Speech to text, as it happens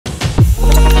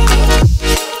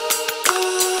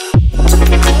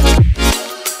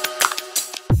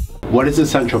what is a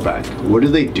central bank? What do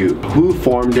they do? Who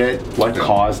formed it? What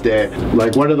caused it?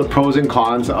 Like, what are the pros and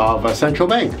cons of a central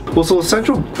bank? Well, so a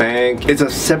central bank is a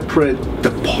separate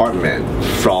department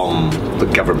from the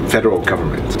federal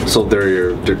government. So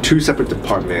they're two separate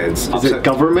departments. Is it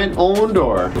government owned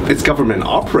or? It's government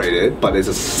operated, but it's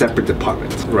a separate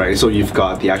department, right? So you've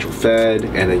got the actual Fed,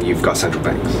 and then you've got central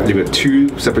banks. You've got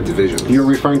two separate divisions. You're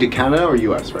referring to Canada or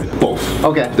US right now? Both.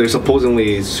 Okay. They're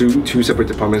supposedly two separate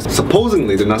departments.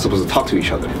 Supposedly they're not supposed to talk to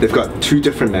each other. They've got two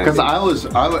different mandates.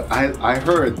 Because I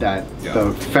heard that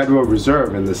the Federal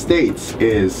Reserve in the States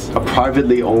is a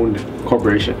privately owned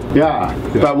corporation. Yeah.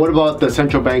 But what about the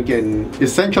central bank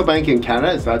is central bank in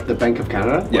Canada? Is that the Bank of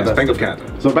Canada? Yes, Bank of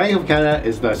Canada. So Bank of Canada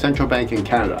is the central bank in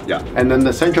Canada. Yeah. And then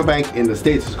the central bank in the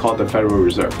States is called the Federal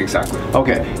Reserve. Exactly.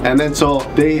 Okay. And then so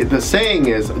the saying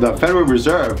is the Federal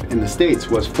Reserve in the States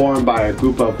was formed by a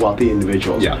group of wealthy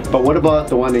individuals. Yeah. But what about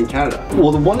the one in Canada?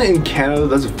 Well, the one in Canada,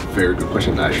 that's a very good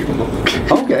question. I actually don't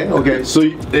know. Okay. So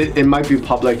it might be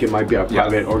public, it might be a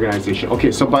private organization.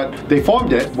 Okay, so but they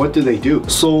formed it. What do they do?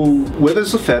 So whether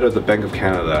it's the Fed or the Bank of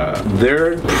Canada,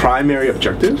 their primary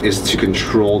objective is to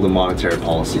control the monetary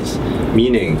policies,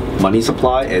 meaning money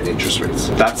supply and interest rates.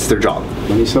 That's their job.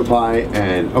 Money supply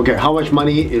and, okay, how much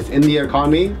money is in the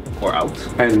economy? Or out.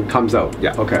 And comes out.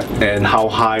 Yeah. Okay. And how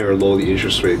high or low the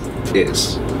interest rate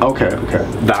is. Okay.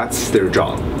 That's their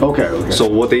job. Okay. So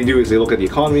what they do is they look at the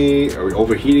economy. Are we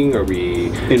overheating? Are we...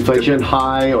 Inflation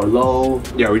high or low?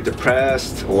 Yeah, are we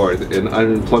depressed? Or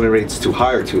unemployment rates too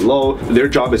high or too low? Their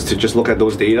job is to just look at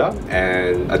those data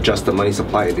and adjust the money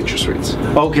supply and interest rates.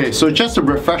 Okay, so just a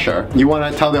refresher, you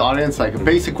want to tell the audience like a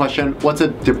basic question, what's a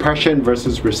depression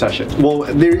versus recession? Well,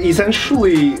 they're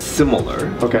essentially similar.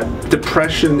 Okay.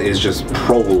 Depression is just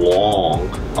prolong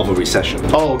of a recession.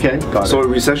 Oh, okay, got it. So a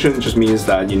recession just means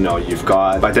that, you've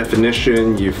got, by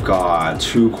definition, you've got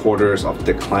 2 quarters of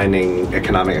declining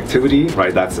economic activity,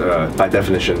 right? That's by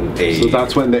definition So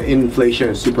that's when the inflation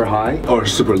is super high? Or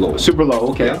super low. Super low,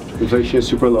 okay. Yeah. Inflation is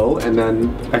super low, and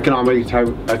then economic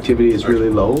activity is really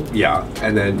low. Yeah,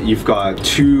 and then you've got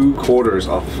 2 quarters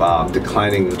of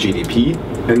declining GDP.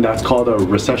 And that's called a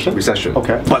recession? Recession.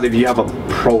 Okay. But if you have a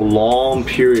prolonged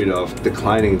period of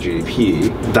declining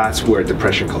GDP, that's where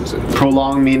depression comes in.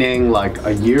 Prolonged meaning like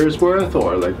a year's worth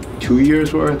or like 2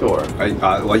 years worth or?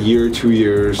 A year, 2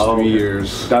 years, 3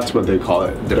 years. That's what they call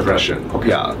it. Depression. Okay.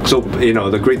 Yeah. So,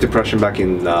 the Great Depression back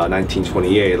in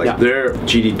 1928, their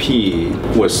GDP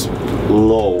was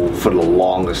low for the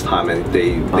longest time and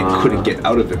they couldn't get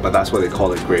out of it, but that's why they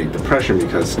call it Great Depression,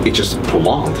 because it just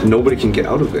prolonged. Nobody can get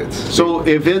out of it. So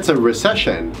if it's a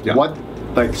recession,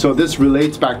 so this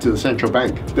relates back to the central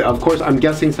bank. Of course, I'm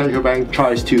guessing central bank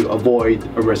tries to avoid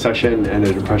a recession and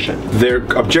a depression. Their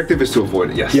objective is to avoid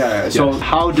it, yes. Yeah, so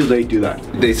how do they do that?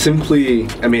 They simply,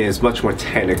 it's much more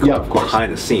technical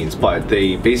behind the scenes, but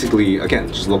they basically, again,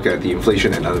 just look at the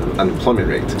inflation and unemployment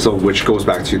rate. So which goes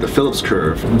back to the Phillips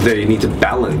curve. They need to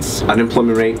balance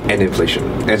unemployment rate and inflation.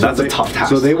 And that's a tough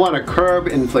task. So they want to curb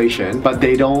inflation, but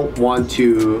they don't want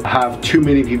to have too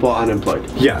many people unemployed.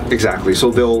 Yeah, exactly. So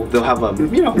they'll have a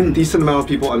decent amount of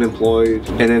people unemployed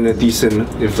and then a decent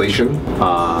inflation.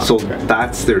 So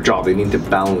that's their job. They need to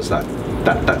balance that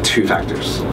 2 factors.